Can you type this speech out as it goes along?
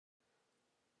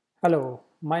Hello,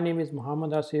 my name is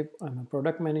Muhammad Asif. I'm a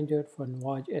product manager for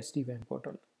Nuage SD-WAN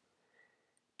portal.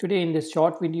 Today in this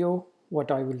short video,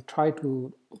 what I will try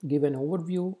to give an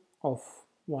overview of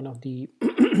one of the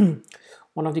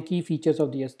one of the key features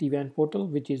of the SD-WAN portal,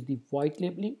 which is the white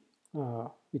labeling,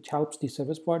 which helps the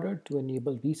service provider to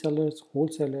enable resellers,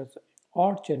 wholesalers,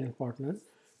 or channel partners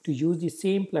to use the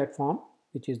same platform,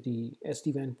 which is the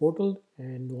SD-WAN portal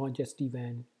and Nuage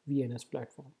SD-WAN VNS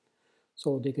platform.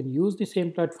 So they can use the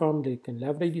same platform, they can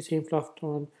leverage the same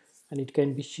platform, and it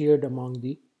can be shared among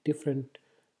the different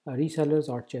resellers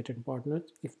or channel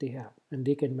partners if they have, and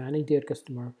they can manage their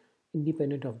customer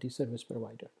independent of the service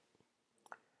provider.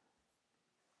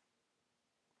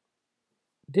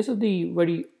 This is the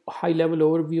very high level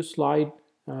overview slide,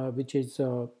 which is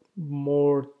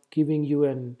more giving you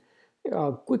an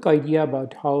quick idea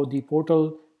about how the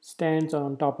portal stands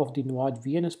on top of the Nuage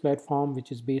VNS platform,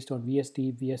 which is based on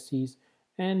VSD, VSCs,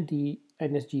 and the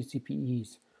NSG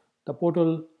CPEs. The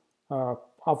portal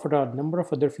offers a number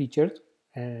of other features,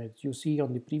 as you see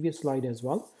on the previous slide as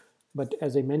well. But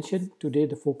as I mentioned, today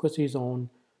the focus is on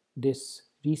this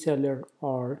reseller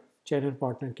or channel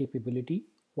partner capability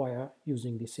via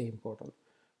using the same portal.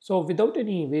 So without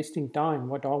any wasting time,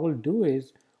 what I will do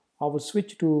is I will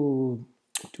switch to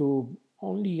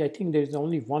only, I think there is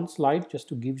only one slide just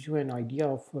to give you an idea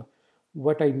of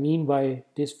what I mean by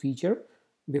this feature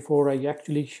before I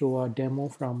actually show a demo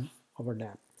from our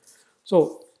lab.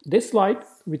 So this slide,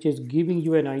 which is giving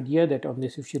you an idea that on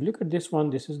this, if you look at this one,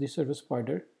 this is the service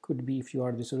provider. Could be, if you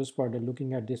are the service provider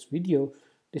looking at this video,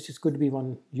 could be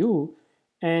one you.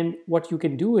 And what you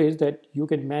can do is that you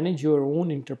can manage your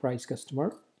own enterprise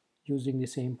customer using the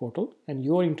same portal, and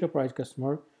your enterprise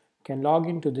customer can log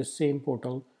into this same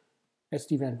portal,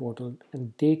 SD-WAN portal,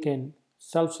 and they can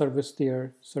self-service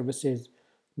their services.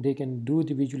 They can do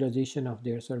the visualization of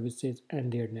their services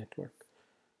and their network.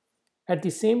 At the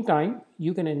same time,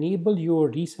 you can enable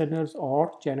your resellers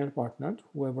or channel partners,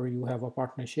 whoever you have a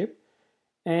partnership,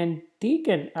 and they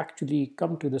can actually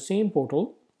come to the same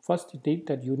portal. First thing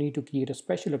that you need to create a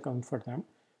special account for them,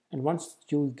 and once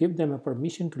you give them a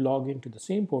permission to log into the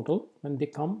same portal, when they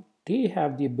come, they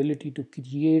have the ability to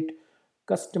create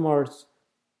customers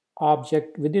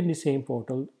object within the same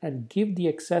portal and give the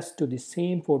access to the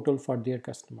same portal for their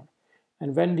customer.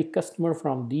 And when the customer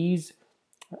from these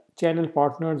channel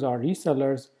partners or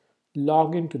resellers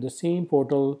log into the same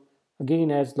portal, again,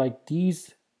 as like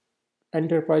these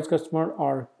enterprise customer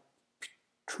are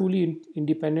truly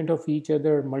independent of each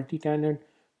other, multi-tenant,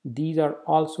 these are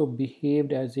also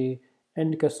behaved as a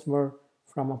end customer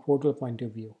from a portal point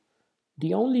of view.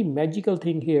 The only magical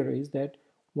thing here is that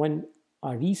when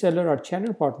a reseller or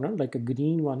channel partner, like a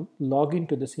green one, log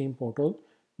into the same portal,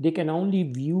 they can only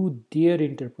view their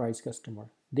enterprise customer.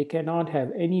 They cannot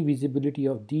have any visibility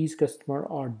of these customer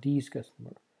or these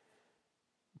customer.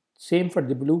 Same for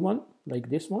the blue one, like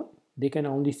this one. They can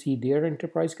only see their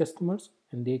enterprise customers,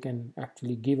 and they can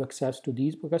actually give access to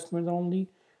these customers only.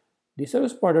 The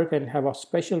service provider can have a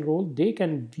special role. They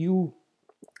can view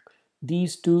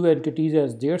these two entities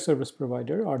as their service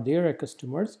provider or their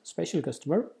customers, special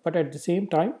customer, but at the same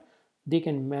time, they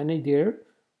can manage their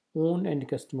own end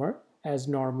customer as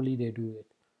normally they do it.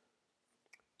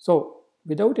 So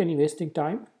without any wasting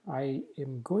time, I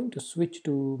am going to switch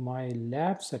to my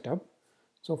lab setup.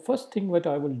 So first thing what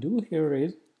I will do here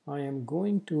is I am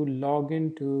going to log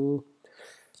into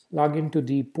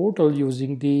the portal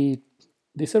using the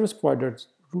service provider's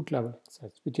root level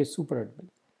access, which is super admin.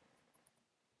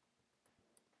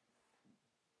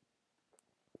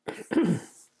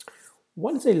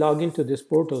 Once I log into this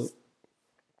portal,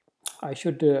 I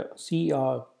should see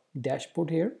a dashboard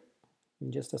here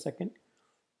in just a second.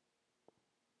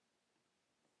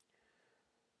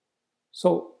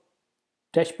 So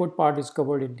dashboard part is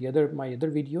covered in my other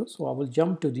video. So I will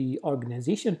jump to the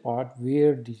organization part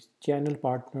where the channel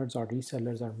partners or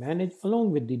resellers are managed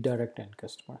along with the direct end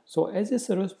customer. So as a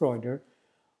service provider,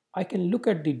 I can look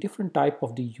at the different type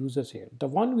of the users here. The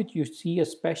one which you see a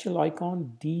special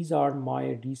icon, these are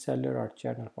my reseller or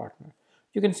channel partner.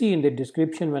 You can see in the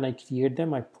description when I create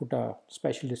them, I put a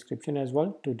special description as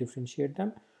well to differentiate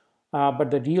them.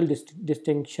 But the real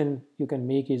distinction you can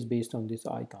make is based on this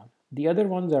icon. The other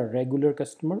ones are regular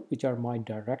customer, which are my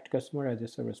direct customer as a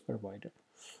service provider.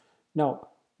 Now,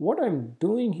 what I'm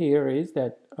doing here is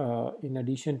that in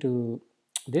addition to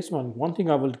this one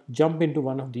thing I will jump into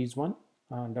one of these one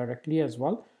directly as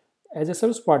well. As a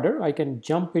service provider, I can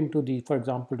jump into the, for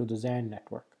example, to the ZAN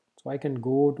network. So I can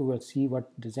go to see what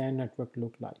the ZAN network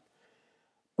look like.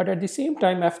 But at the same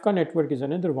time, FK network is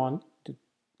another one,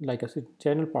 like I said,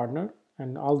 channel partner.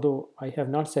 And although I have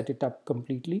not set it up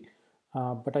completely,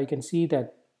 but I can see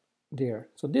that there.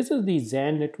 So this is the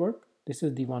ZAN network. This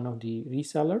is the one of the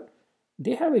reseller.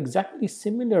 They have exactly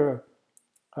similar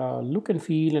look and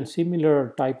feel and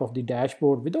similar type of the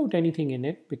dashboard without anything in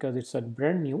it because it's a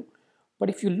brand new. But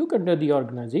if you look under the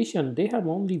organization, they have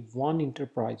only one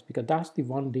enterprise because that's the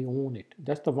one they own it.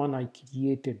 That's the one I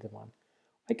created the one.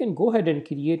 I can go ahead and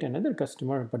create another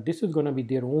customer, but this is going to be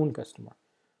their own customer,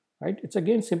 right? It's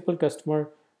again simple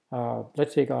customer.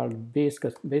 Let's take our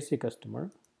basic customer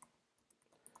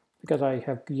because I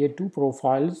have created two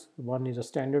profiles. One is a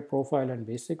standard profile and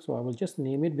basic. So I will just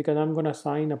name it because I'm going to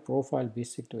assign a profile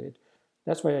basic to it.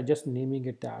 That's why I just naming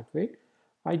it that way.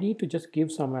 I need to just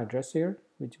give some address here,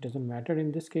 which doesn't matter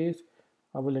in this case.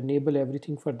 I will enable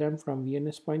everything for them from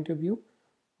VNS point of view.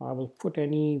 I will put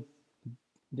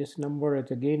this number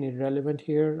is again irrelevant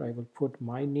here. I will put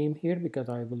my name here because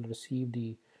I will receive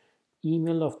the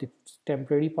email of the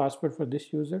temporary password for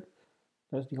this user.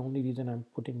 That's the only reason I'm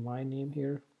putting my name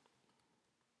here.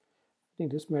 I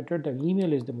think this method, the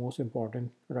email is the most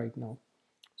important right now.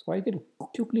 So I can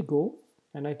quickly go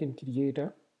and I can create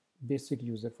a basic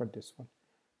user for this one.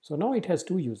 So now it has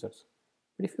two users.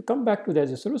 But if you come back to the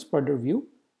as a service provider view,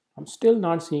 I'm still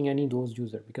not seeing any of those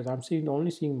users because I'm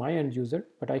only seeing my end user,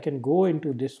 but I can go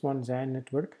into this one ZAN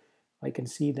network. I can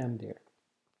see them there.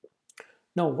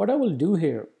 Now what I will do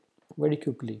here very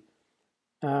quickly,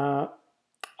 I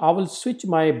will switch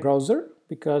my browser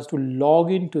because to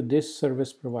log into this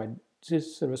service provider,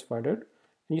 and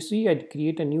you see I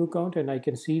create a new account and I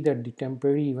can see that the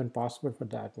temporary even password for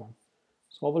that one.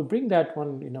 So I will bring that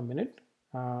one in a minute,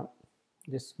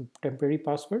 this temporary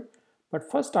password. But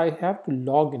first I have to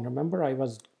log in. Remember I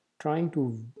was trying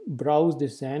to browse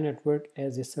this ZAN network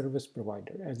as a service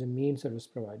provider, as a main service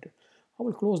provider. I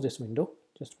will close this window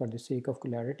just for the sake of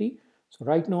clarity. So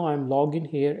right now I'm logged in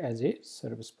here as a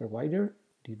service provider,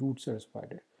 the root service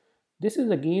provider. This is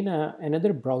again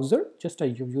another browser, just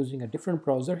I'm using a different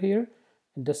browser here.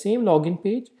 And the same login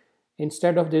page,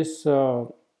 instead of this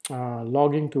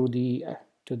logging to the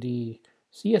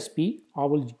CSP, I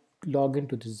will log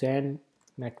into the ZAN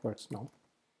networks now.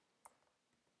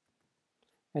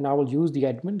 And I will use the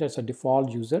admin, that's a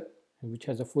default user, which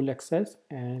has a full access,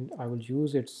 and I will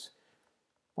use its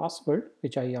password,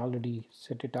 which I already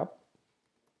set it up.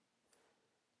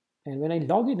 And when I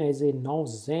log in as a now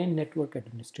ZAN network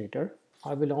administrator,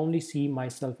 I will only see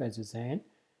myself as a ZAN.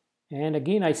 And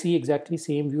again, I see exactly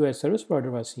same view as service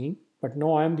provider was seeing, but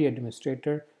now I'm the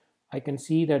administrator. I can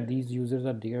see that these users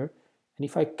are there. And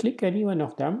if I click any one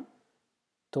of them,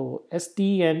 so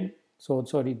STN, so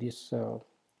sorry, this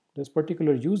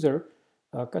particular user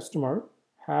customer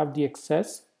have the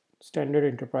access, standard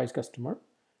enterprise customer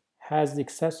has the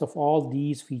access of all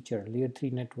these features, layer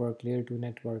 3 network, layer 2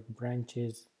 network,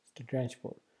 branches,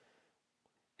 transport.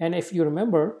 And if you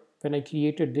remember, when I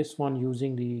created this one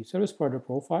using the service provider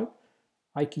profile,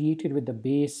 I created with the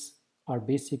base or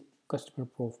basic customer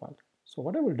profile. So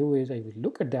what I will do is I will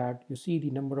look at that. You see the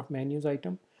number of menus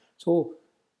item. So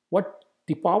what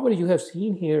the power you have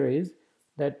seen here is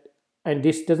that, and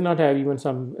this does not have even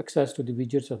some access to the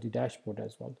widgets of the dashboard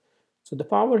as well. So the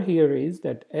power here is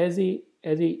that as a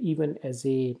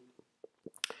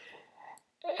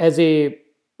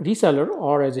reseller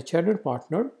or as a channel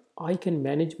partner, I can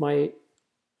manage my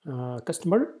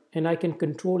customer and I can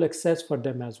control access for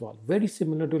them as well. Very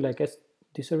similar to like as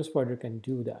the service provider can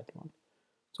do that one.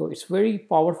 So it's very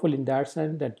powerful in that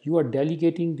sense that you are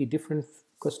delegating the different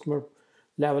customer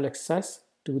level access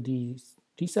to the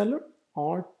reseller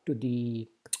or to the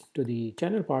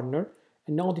channel partner,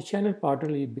 and now the channel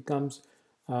partner becomes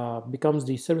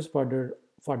the service provider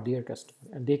for their customer,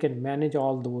 and they can manage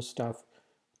all those stuff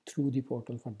through the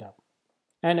portal for them.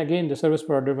 And again, the service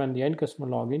provider, when the end customer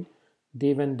login,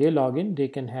 when they log in, they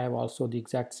can have also the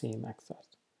exact same access.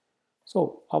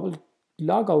 So I will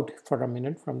log out for a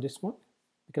minute from this one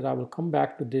because I will come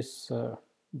back to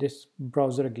this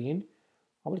browser again.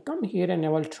 I will come here and I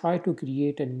will try to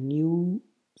create a new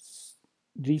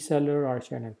reseller or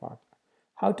channel partner.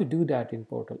 How to do that in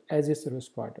portal as a service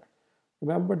provider.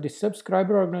 Remember, the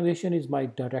subscriber organization is my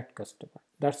direct customer.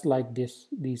 That's like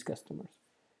these customers.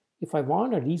 If I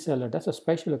want a reseller, that's a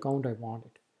special account I want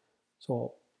it.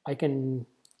 So I can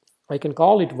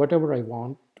call it whatever I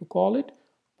want to call it,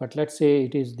 but let's say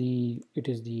it's the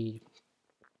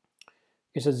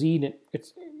Z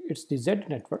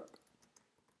network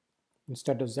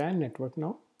instead of ZAN network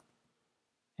now.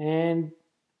 And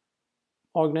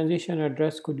organization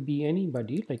address could be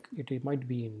anybody, like it might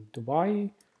be in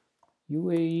Dubai,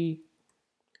 UAE,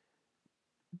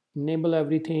 enable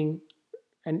everything.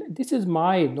 And this is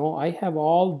I have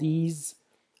all these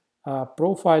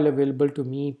profile available to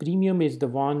me. Premium is the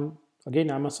one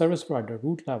Again, I'm a service provider,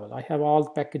 root level. I have all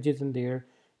packages in there.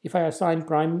 If I assign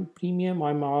prime premium,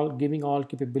 I'm all giving all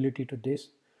capability to this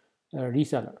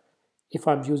reseller. If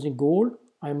I'm using gold,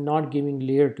 I'm not giving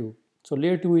layer 2. So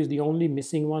layer 2 is the only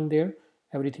missing one there.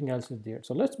 Everything else is there.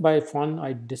 So let's by fun,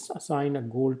 I assign a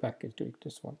gold package to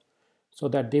this one so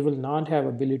that they will not have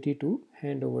ability to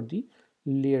hand over the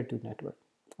layer 2 network.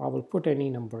 I will put any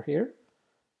number here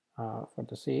for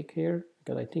the sake here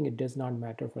because I think it does not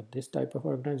matter for this type of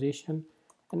organization.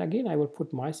 And again, I will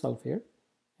put myself here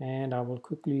and I will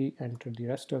quickly enter the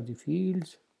rest of the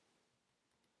fields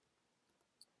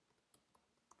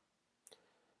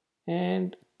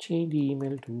and change the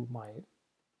email to my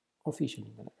official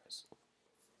email address.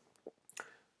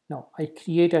 Now I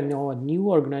create a new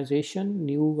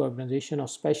organization of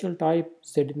special type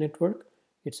Z network.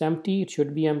 It's empty. It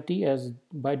should be empty as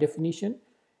by definition.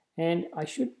 And I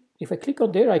should, if I click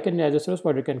on there, I can, as a service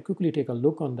provider, can quickly take a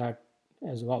look on that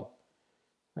as well,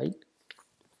 right?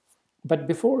 But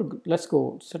before, let's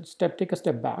go take a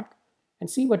step back and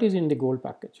see what is in the gold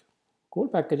package.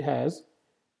 Gold package has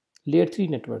layer 3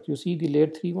 network. You see the layer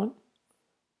 3 one,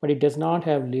 but it does not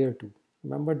have layer 2.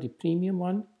 Remember, the premium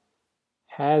one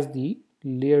has the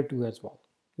layer 2 as well.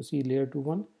 You see layer 2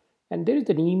 one, and there is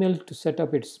an email to set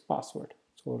up its password.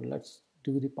 So let's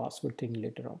do the password thing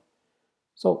later on.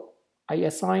 So I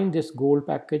assign this gold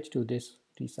package to this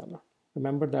reseller.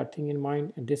 Remember that thing in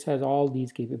mind, and this has all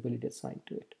these capabilities assigned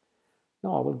to it.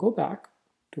 Now I will go back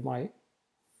to my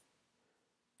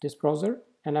this browser,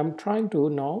 and I'm trying to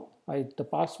now the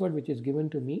password which is given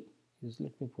to me is,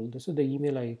 let me pull, this is the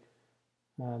email I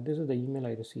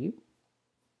received.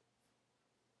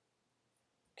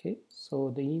 Okay,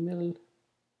 so the email,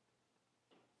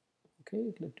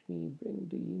 okay, let me bring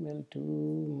the email to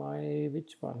my,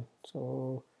 which one?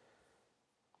 So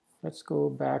let's go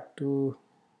back to,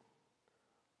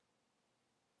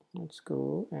 let's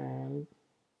go and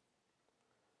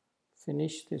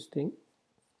finish this thing.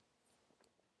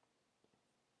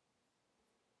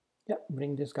 Yeah,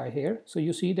 bring this guy here. So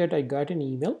you see that I got an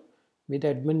email with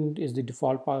admin is the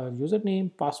default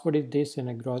username, password is this, and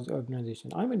across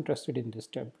organization. I'm interested in this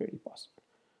temporary password.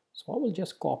 So I will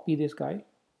just copy this guy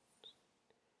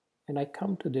and I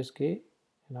come to this guy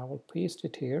and I will paste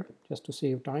it here just to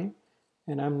save time.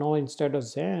 And I'm now, instead of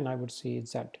Zen, I would say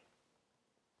Z.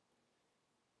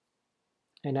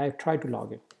 And I try to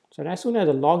log in. So as soon as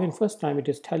I log in first time, it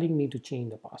is telling me to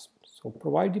change the password. So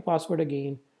provide the password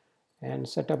again and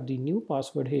set up the new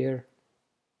password here.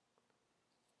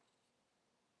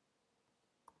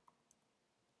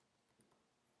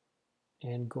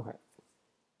 And go ahead.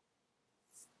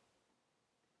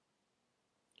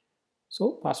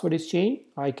 So password is changed.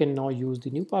 I can now use the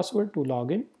new password to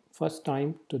log in first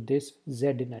time to this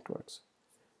Z networks.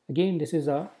 Again, this is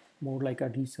a more like a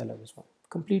reseller, this one.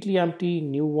 Completely empty,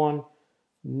 new one,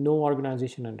 no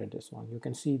organization under this one. You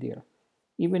can see there.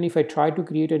 Even if I try to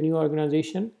create a new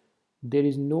organization, there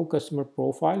is no customer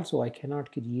profile, so I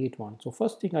cannot create one. So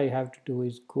first thing I have to do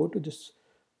is go to this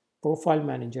profile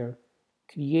manager,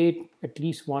 create at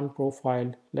least one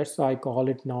profile. Let's say I call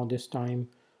it now this time,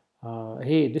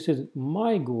 hey, this is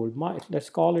my goal.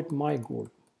 Let's call it my goal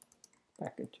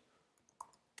package,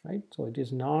 right? So it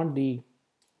is not the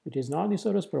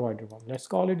service provider one. Let's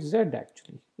call it Z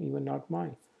actually, even not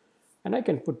mine. And I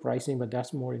can put pricing, but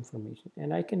that's more information.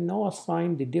 And I can now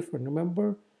assign the different.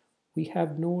 Remember, we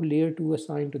have no layer 2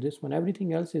 assigned to this one.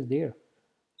 Everything else is there.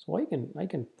 So I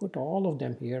can put all of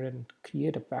them here and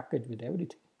create a package with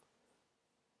everything.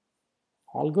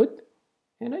 All good.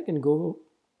 And I can go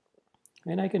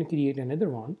and I can create another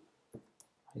one.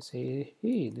 I say,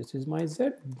 hey, this is my Z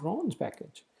bronze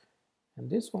package. And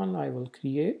this one I will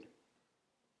create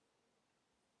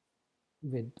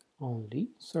with only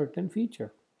certain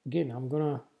feature. Again, I'm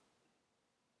gonna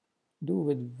do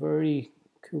with very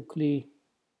quickly,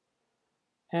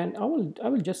 and I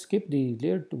will just skip the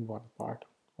layer 2 one part.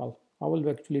 Well, I will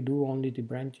actually do only the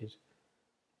branches.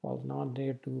 Well, not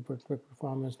there to perfect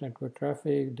performance, network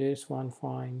traffic, this one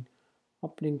fine.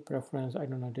 Uplink preference, I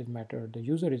don't know, it doesn't matter. The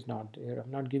user is not there.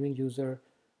 I'm not giving user.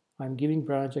 I'm giving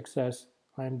branch access.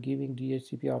 I'm giving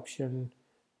DHCP option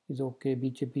is okay.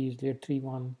 BGP is layer 3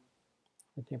 one.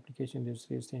 The application is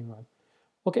the same one.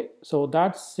 Okay, so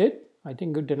that's it. I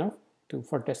think good enough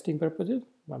for testing purposes.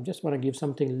 I just want to give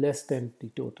something less than the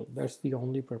total. That's the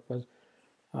only purpose.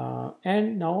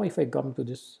 And now if I come to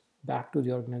this, back to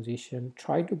the organization,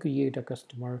 try to create a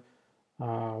customer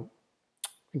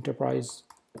enterprise.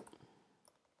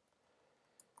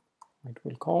 I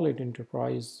will call it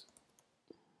enterprise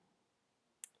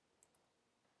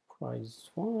price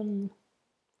one,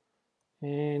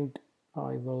 and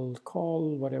I will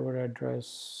call whatever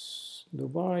address,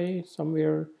 Dubai,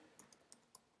 somewhere,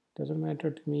 doesn't matter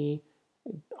to me.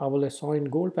 I will assign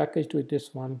gold package to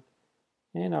this one,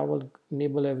 and I will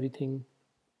enable everything.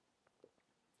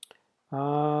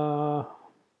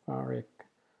 Farik.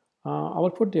 I will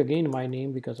put again my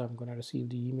name because I'm going to receive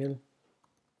the email.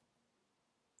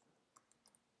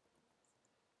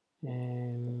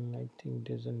 And I think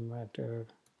doesn't matter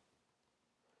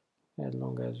as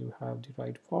long as you have the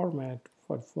right format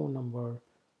for phone number.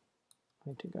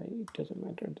 I think it doesn't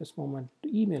matter at this moment.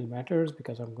 The email matters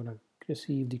because I'm going to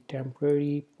receive the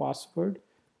temporary password.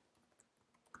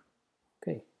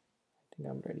 Okay, I think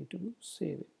I'm ready to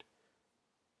save it.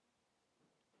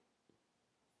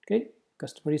 Okay,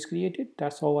 customer is created.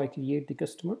 That's how I create the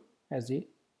customer as a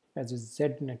Z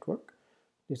network.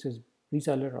 This is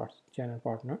reseller or channel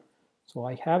partner. So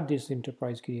I have this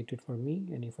enterprise created for me,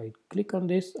 and if I click on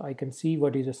this, I can see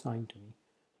what is assigned to me.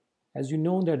 As you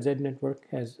know, that Z network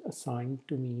has assigned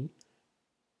to me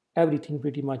everything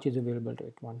pretty much is available to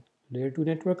it, one layer 2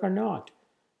 network or not.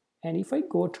 And if I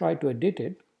go try to edit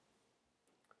it,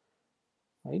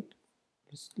 right,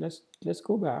 let's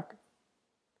go back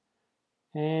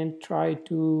and try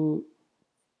to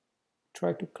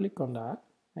click on that.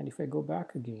 And if I go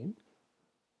back again,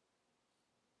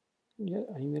 yeah,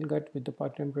 email got with the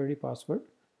temporary password.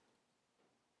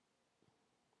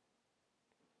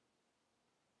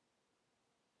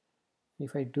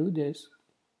 If I do this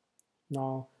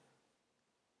now,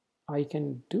 I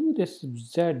can do this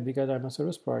Z because I'm a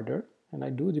service provider, and I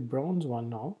do the bronze one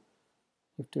now.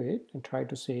 If to it and try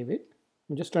to save it.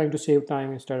 I'm just trying to save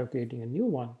time instead of creating a new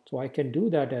one. So I can do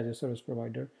that as a service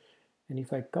provider. And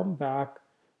if I come back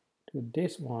to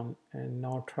this one and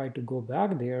now try to go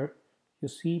back there, you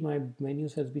see my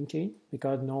menus has been changed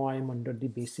because now I am under the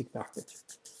basic package.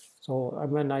 So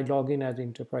when I log in as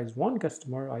Enterprise 1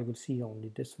 customer, I will see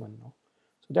only this one now.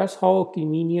 So that's how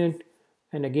convenient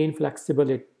and again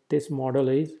flexible this model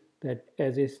is, that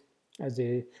as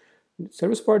a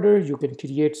service provider, you can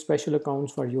create special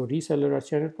accounts for your reseller or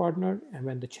channel partner, and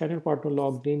when the channel partner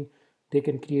logged in, they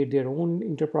can create their own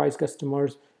enterprise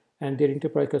customers, and their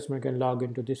enterprise customer can log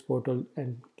into this portal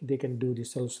and they can do the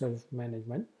self-serve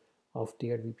management of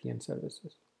their VPN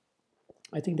services.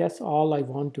 I think that's all I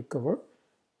want to cover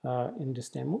in this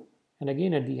demo. And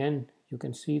again, at the end, you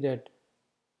can see that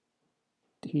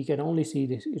he can only see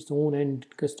its own end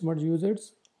customer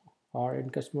users or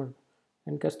end customers,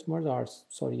 or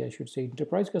sorry, I should say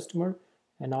enterprise customer,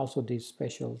 and also these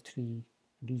special 3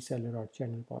 reseller or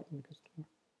channel partner customer.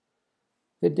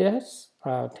 With this,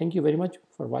 thank you very much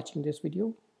for watching this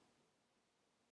video.